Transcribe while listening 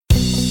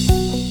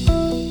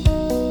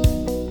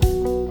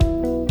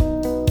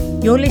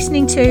You're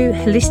listening to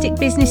Holistic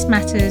Business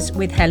Matters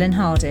with Helen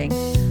Harding,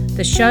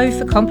 the show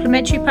for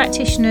complementary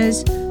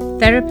practitioners,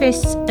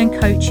 therapists and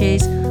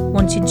coaches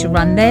wanting to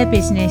run their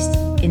business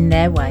in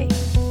their way.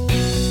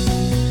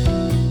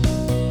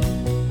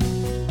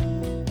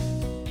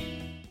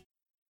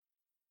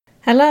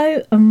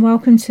 Hello and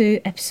welcome to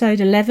episode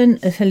 11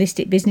 of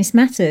Holistic Business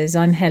Matters.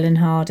 I'm Helen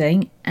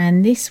Harding,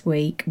 and this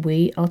week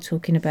we are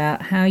talking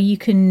about how you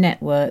can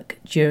network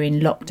during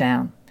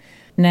lockdown.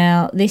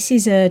 Now, this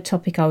is a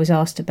topic I was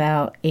asked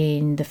about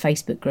in the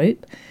Facebook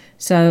group,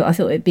 so I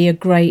thought it'd be a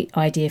great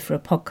idea for a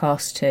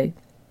podcast too.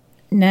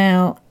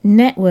 Now,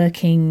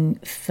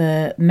 networking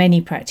for many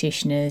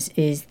practitioners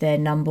is their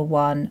number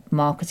one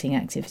marketing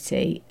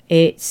activity.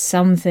 It's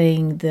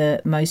something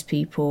that most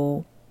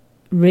people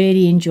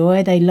really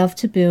enjoy. They love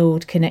to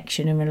build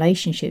connection and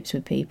relationships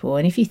with people.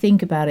 And if you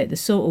think about it, the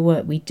sort of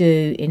work we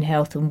do in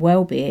health and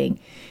well-being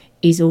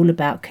is all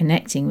about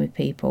connecting with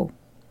people.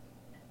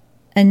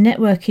 And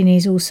networking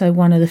is also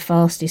one of the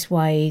fastest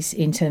ways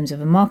in terms of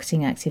a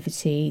marketing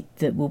activity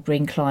that will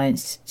bring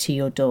clients to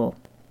your door.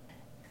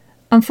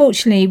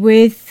 Unfortunately,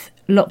 with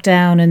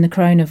lockdown and the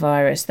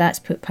coronavirus, that's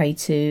put paid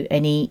to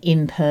any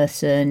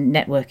in-person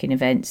networking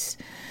events.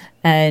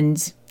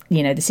 And,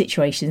 the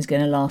situation's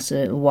going to last a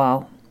little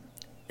while.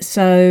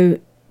 So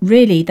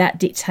really that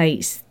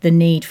dictates the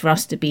need for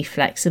us to be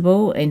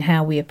flexible in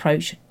how we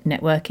approach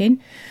networking.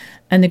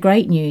 And the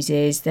great news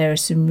is there are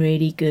some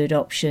really good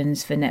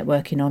options for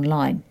networking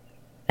online.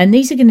 And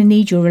these are going to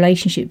need your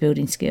relationship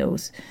building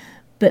skills,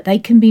 but they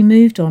can be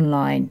moved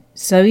online.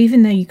 So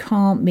even though you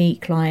can't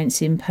meet clients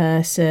in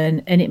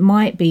person, and it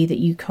might be that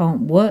you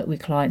can't work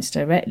with clients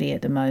directly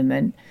at the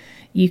moment,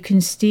 you can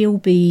still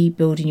be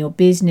building your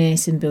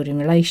business and building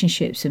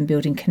relationships and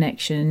building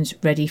connections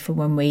ready for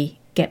when we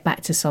get back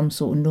to some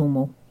sort of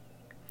normal.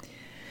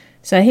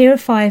 So here are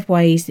 5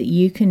 ways that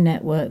you can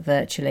network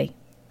virtually.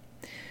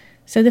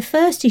 So the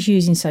first is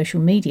using social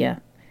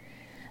media.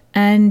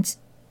 And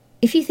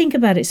if you think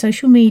about it,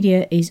 social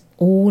media is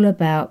all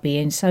about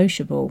being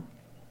sociable,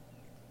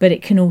 but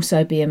it can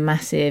also be a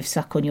massive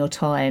suck on your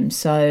time.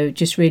 So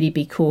just really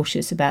be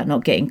cautious about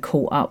not getting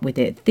caught up with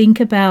it. Think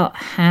about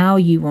how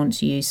you want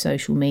to use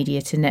social media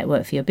to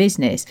network for your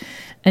business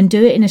and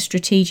do it in a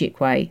strategic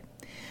way.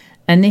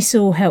 And this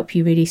will help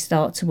you really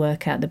start to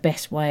work out the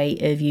best way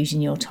of using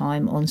your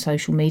time on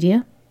social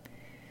media.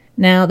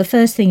 Now, the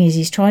first thing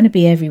is trying to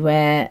be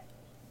everywhere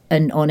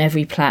and on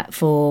every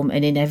platform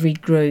and in every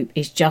group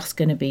is just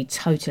going to be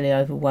totally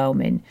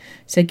overwhelming.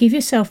 So give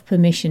yourself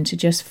permission to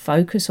just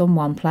focus on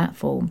one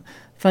platform.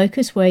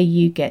 Focus where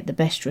you get the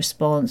best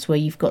response, where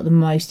you've got the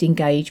most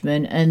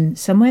engagement, and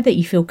somewhere that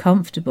you feel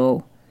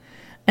comfortable.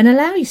 And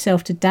allow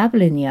yourself to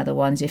dabble in the other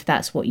ones if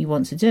that's what you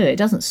want to do. It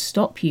doesn't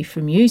stop you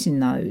from using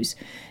those.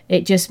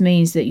 It just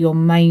means that your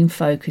main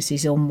focus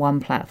is on one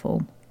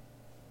platform.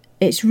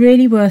 It's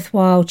really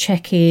worthwhile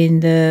checking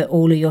that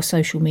all of your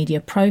social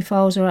media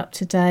profiles are up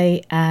to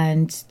date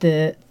and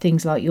the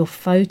things like your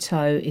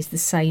photo is the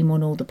same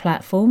on all the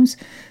platforms.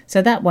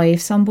 So that way, if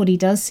somebody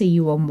does see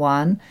you on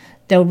one,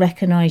 they'll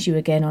recognise you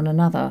again on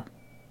another.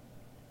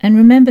 And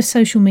remember,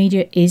 social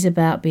media is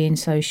about being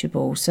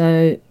sociable.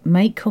 So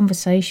make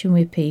conversation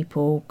with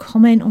people,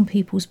 comment on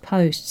people's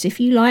posts. If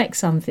you like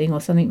something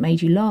or something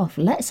made you laugh,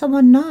 let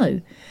someone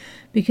know.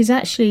 Because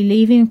actually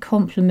leaving a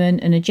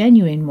compliment, and a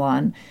genuine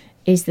one,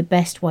 is the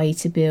best way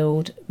to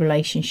build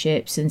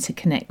relationships and to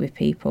connect with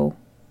people.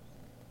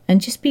 And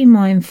just be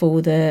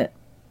mindful that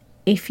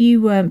if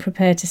you weren't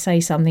prepared to say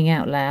something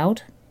out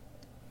loud,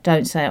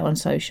 don't say it on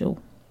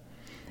social,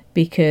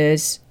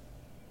 because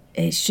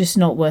it's just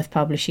not worth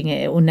publishing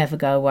it. It will never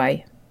go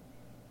away.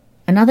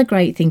 Another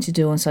great thing to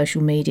do on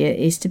social media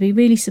is to be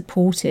really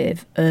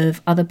supportive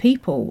of other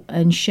people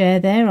and share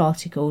their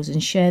articles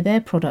and share their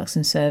products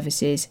and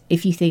services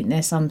if you think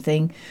there's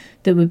something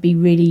that would be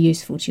really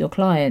useful to your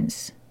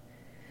clients.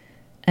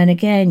 And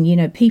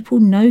again, people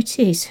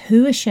notice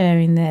who are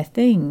sharing their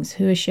things,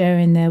 who are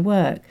sharing their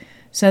work.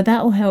 So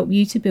that will help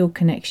you to build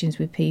connections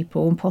with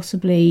people and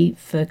possibly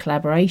for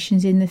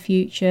collaborations in the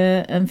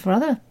future and for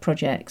other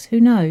projects,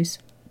 who knows?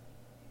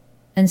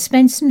 And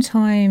spend some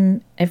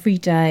time every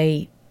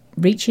day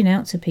reaching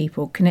out to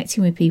people,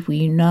 connecting with people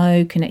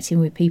connecting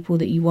with people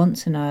that you want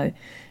to know.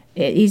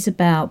 It is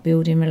about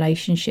building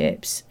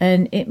relationships,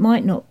 and it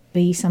might not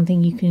be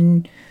something you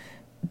can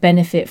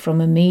benefit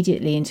from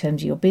immediately in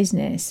terms of your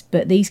business,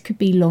 but these could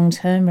be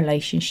long-term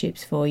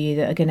relationships for you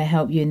that are going to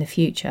help you in the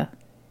future.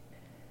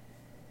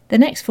 The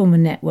next form of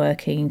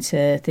networking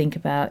to think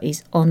about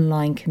is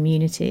online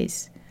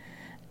communities.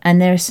 And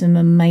there are some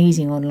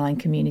amazing online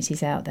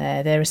communities out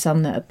there. There are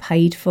some that are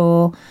paid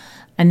for,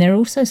 and there are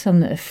also some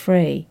that are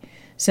free.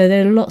 So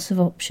there are lots of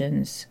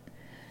options.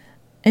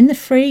 In the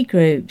free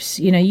groups,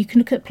 you can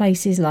look at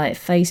places like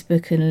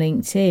Facebook and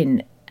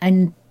LinkedIn,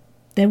 and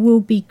there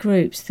will be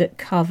groups that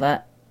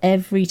cover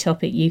every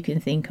topic you can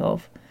think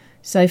of.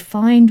 So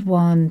find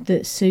one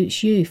that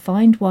suits you.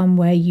 Find one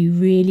where you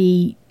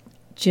really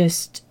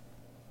just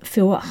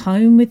feel at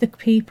home with the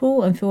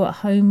people and feel at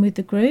home with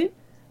the group.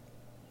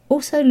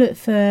 Also look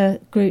for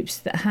groups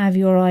that have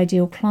your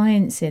ideal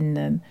clients in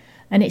them.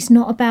 And it's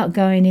not about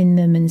going in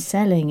them and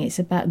selling, it's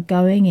about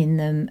going in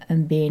them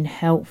and being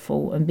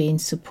helpful and being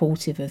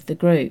supportive of the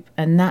group.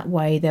 And that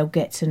way they'll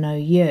get to know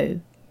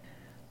you.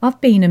 I've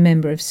been a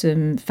member of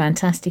some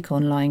fantastic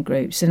online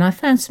groups and I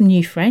found some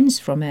new friends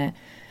from it.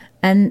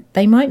 And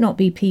they might not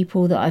be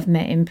people that I've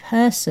met in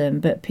person,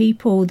 but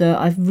people that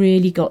I've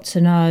really got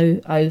to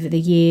know over the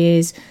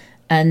years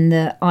and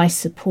that I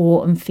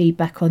support and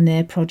feedback on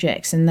their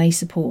projects and they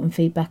support and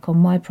feedback on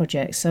my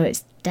projects. So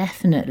it's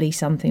definitely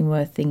something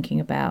worth thinking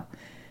about.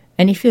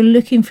 And if you're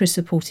looking for a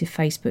supportive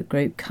Facebook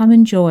group, come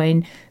and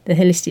join the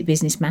Holistic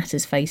Business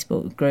Matters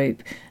Facebook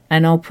group,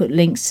 and I'll put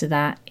links to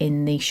that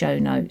in the show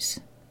notes.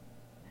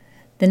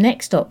 The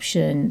next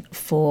option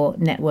for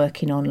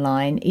networking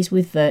online is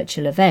with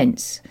virtual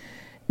events.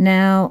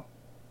 Now,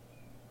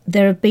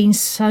 there have been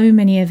so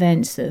many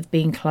events that have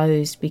been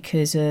closed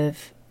because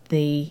of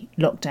the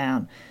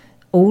lockdown.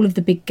 All of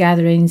the big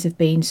gatherings have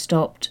been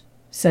stopped.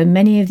 So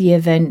many of the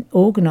event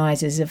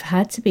organisers have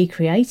had to be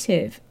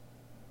creative.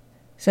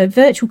 So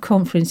virtual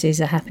conferences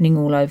are happening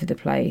all over the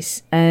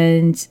place,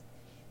 and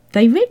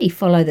they really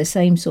follow the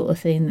same sort of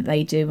thing that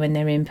they do when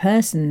they're in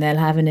person. They'll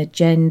have an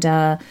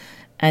agenda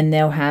and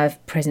they'll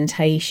have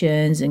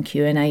presentations and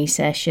Q&A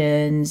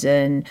sessions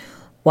and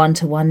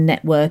one-to-one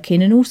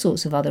networking and all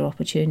sorts of other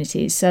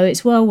opportunities. So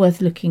it's well worth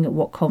looking at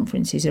what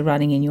conferences are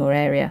running in your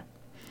area.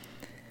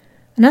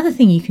 Another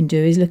thing you can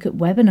do is look at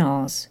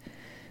webinars.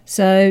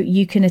 So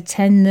you can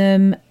attend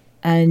them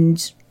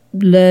and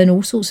learn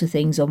all sorts of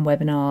things on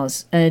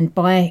webinars, and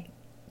by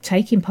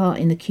taking part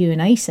in the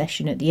Q&A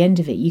session at the end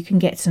of it, you can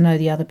get to know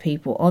the other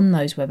people on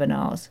those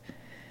webinars.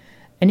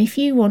 And if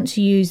you want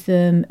to use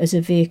them as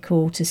a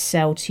vehicle to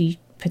sell to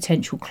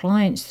potential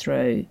clients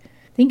through,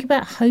 think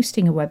about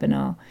hosting a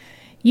webinar.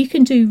 You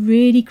can do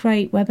really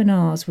great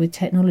webinars with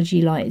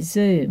technology like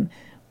Zoom,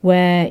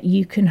 where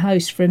you can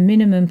host for a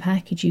minimum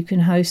package, you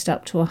can host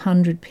up to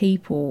 100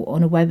 people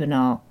on a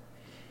webinar.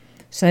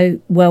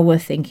 So well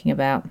worth thinking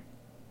about.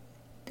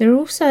 There are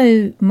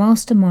also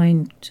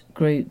mastermind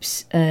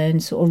groups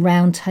and sort of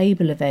round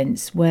table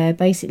events where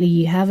basically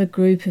you have a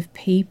group of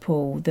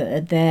people that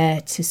are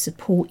there to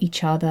support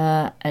each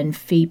other and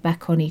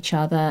feedback on each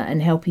other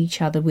and help each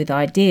other with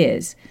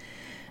ideas.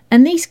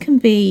 And these can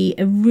be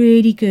a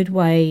really good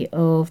way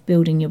of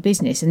building your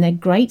business, and they're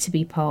great to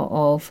be part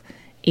of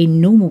in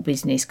normal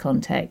business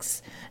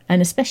contexts.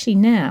 And especially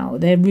now,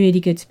 they're really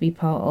good to be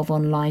part of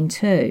online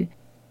too.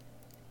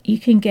 You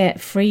can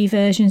get free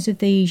versions of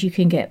these, you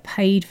can get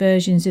paid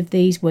versions of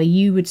these where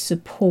you would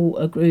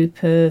support a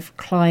group of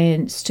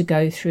clients to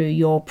go through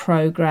your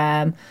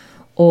program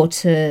or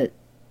to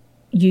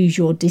use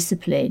your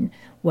discipline,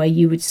 where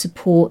you would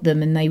support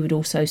them and they would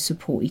also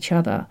support each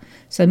other.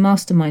 So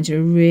masterminds are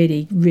a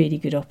really, really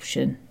good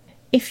option.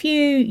 If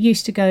you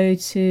used to go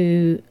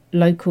to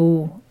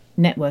local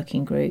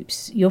networking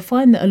groups, you'll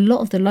find that a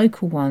lot of the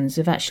local ones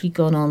have actually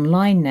gone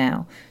online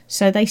now.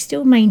 So they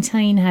still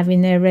maintain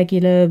having their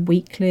regular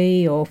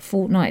weekly or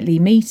fortnightly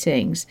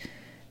meetings,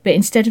 but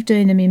instead of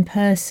doing them in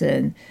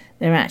person,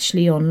 they're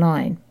actually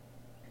online.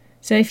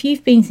 So if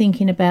you've been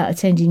thinking about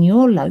attending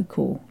your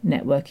local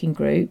networking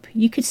group,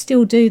 you could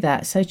still do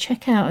that. So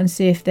check out and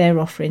see if they're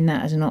offering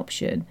that as an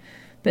option.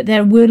 But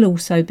there will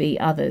also be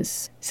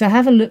others. So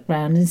have a look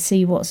round and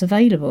see what's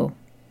available.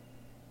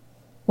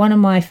 One of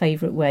my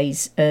favourite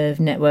ways of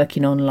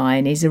networking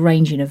online is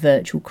arranging a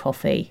virtual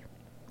coffee.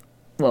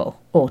 Well,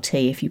 or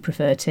tea if you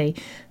prefer tea.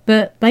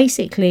 But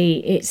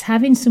basically it's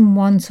having some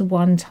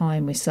one-to-one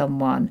time with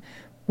someone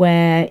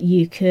where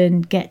you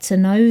can get to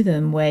know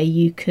them, where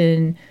you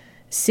can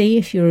see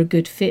if you're a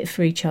good fit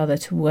for each other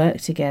to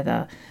work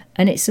together.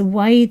 And it's a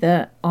way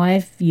that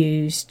I've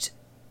used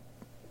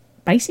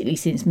basically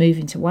since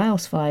moving to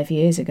Wales 5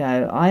 years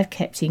ago. I've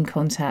kept in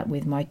contact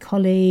with my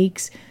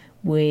colleagues,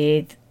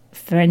 with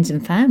friends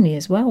and family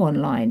as well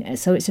online.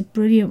 So it's a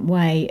brilliant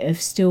way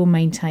of still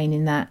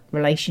maintaining that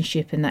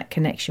relationship and that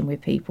connection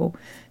with people.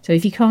 So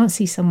if you can't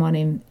see someone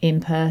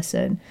in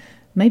person,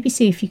 maybe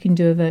see if you can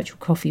do a virtual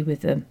coffee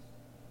with them.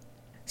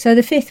 So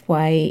the fifth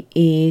way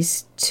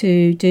is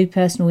to do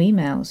personal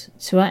emails,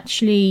 to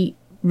actually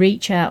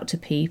reach out to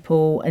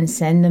people and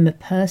send them a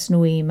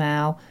personal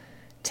email,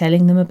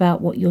 telling them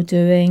about what you're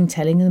doing,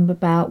 telling them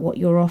about what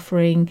you're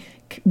offering,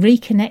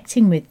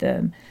 reconnecting with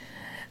them.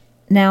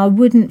 Now, I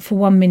wouldn't for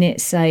 1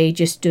 minute say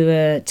just do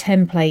a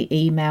template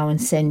email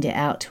and send it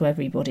out to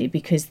everybody,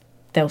 because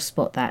they'll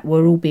spot that.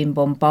 We're all being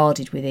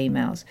bombarded with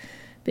emails.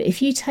 But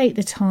if you take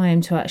the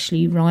time to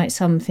actually write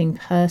something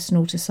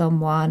personal to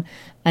someone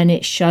and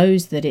it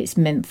shows that it's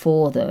meant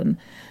for them,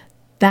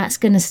 that's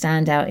going to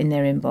stand out in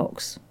their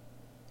inbox.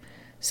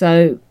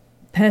 So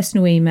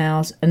personal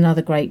emails,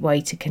 another great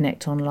way to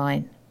connect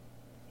online.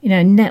 You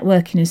know,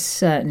 networking is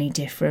certainly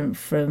different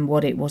from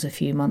what it was a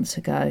few months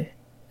ago.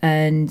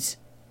 And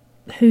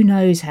who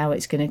knows how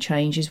it's going to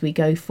change as we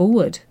go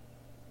forward.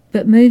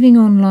 But moving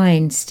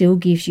online still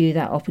gives you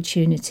that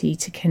opportunity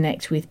to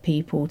connect with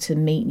people, to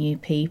meet new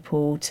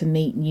people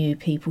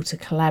to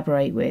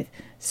collaborate with.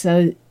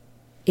 So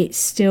it's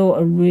still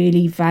a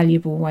really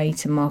valuable way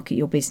to market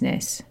your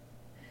business.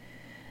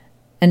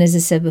 And as I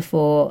said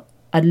before,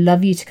 I'd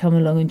love you to come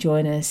along and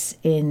join us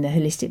in the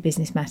Holistic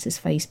Business Matters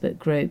Facebook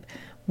group,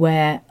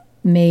 where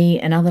me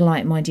and other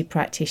like-minded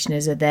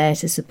practitioners are there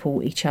to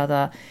support each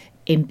other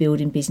in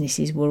building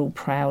businesses we're all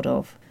proud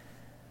of.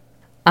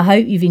 I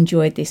hope you've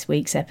enjoyed this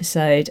week's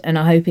episode, and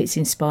I hope it's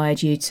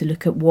inspired you to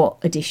look at what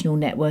additional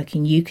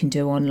networking you can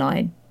do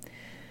online.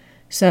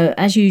 So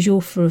as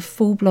usual, for a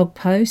full blog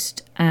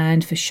post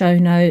and for show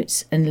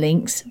notes and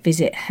links,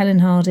 visit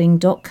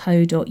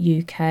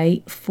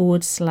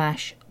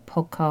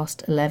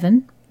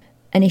helenharding.co.uk/podcast11.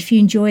 And if you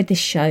enjoyed this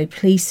show,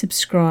 please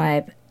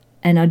subscribe.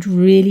 And I'd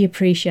really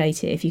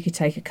appreciate it if you could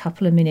take a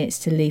couple of minutes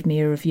to leave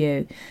me a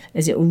review,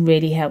 as it will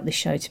really help the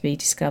show to be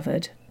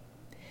discovered.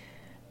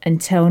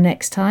 Until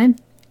next time,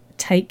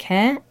 take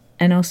care,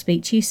 and I'll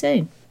speak to you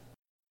soon.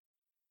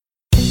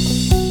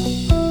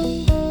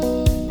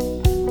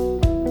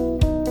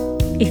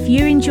 If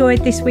you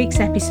enjoyed this week's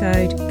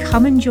episode,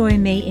 come and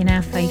join me in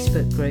our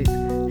Facebook group,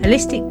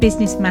 Holistic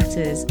Business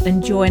Matters,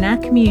 and join our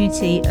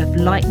community of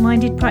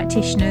like-minded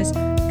practitioners,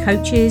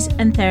 coaches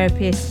and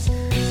therapists,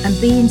 and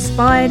be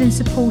inspired and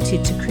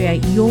supported to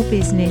create your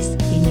business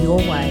in your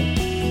way.